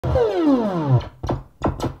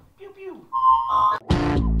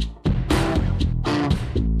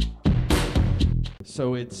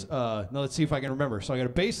So it's, now let's see if I can remember. So I got a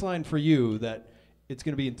bass line for you that it's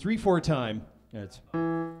going to be in 3/4 time. Yeah, it's,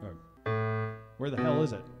 where the hell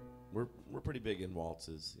is it? We're pretty big in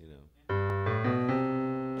waltzes, you know.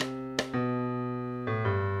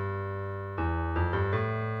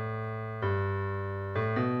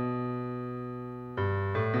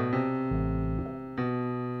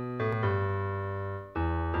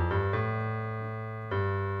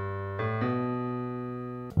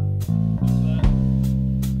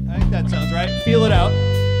 I think that sounds right. Feel it out.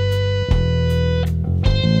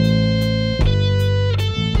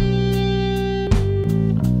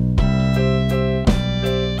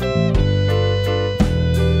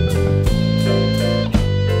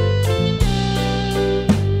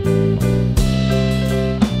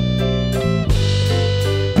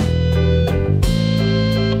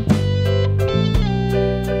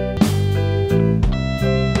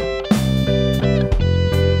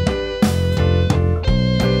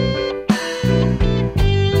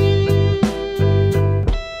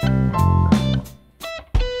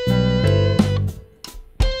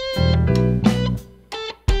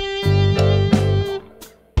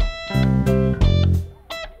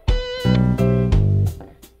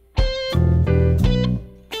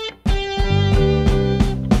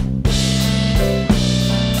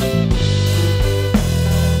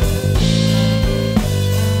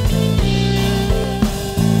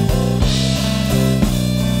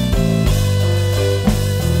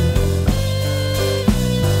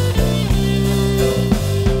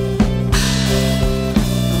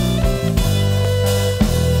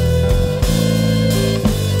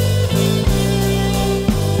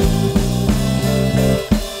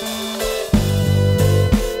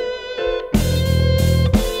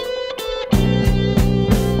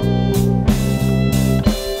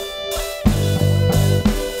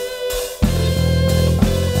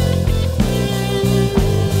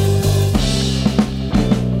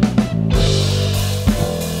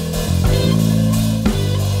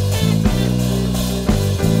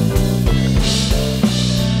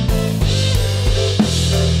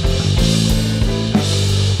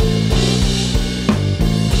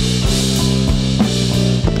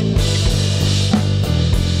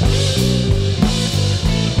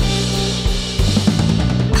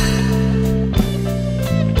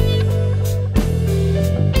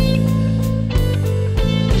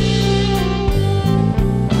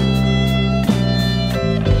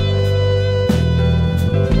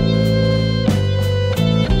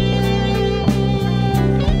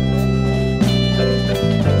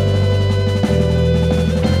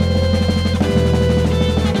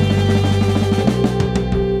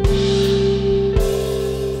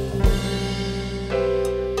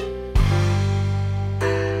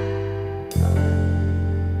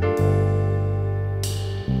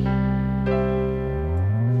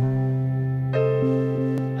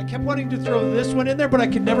 Wanting to throw this one in there, but I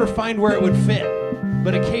could never find where it would fit.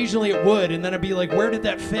 But occasionally it would, and then I'd be like, where did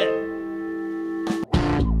that fit?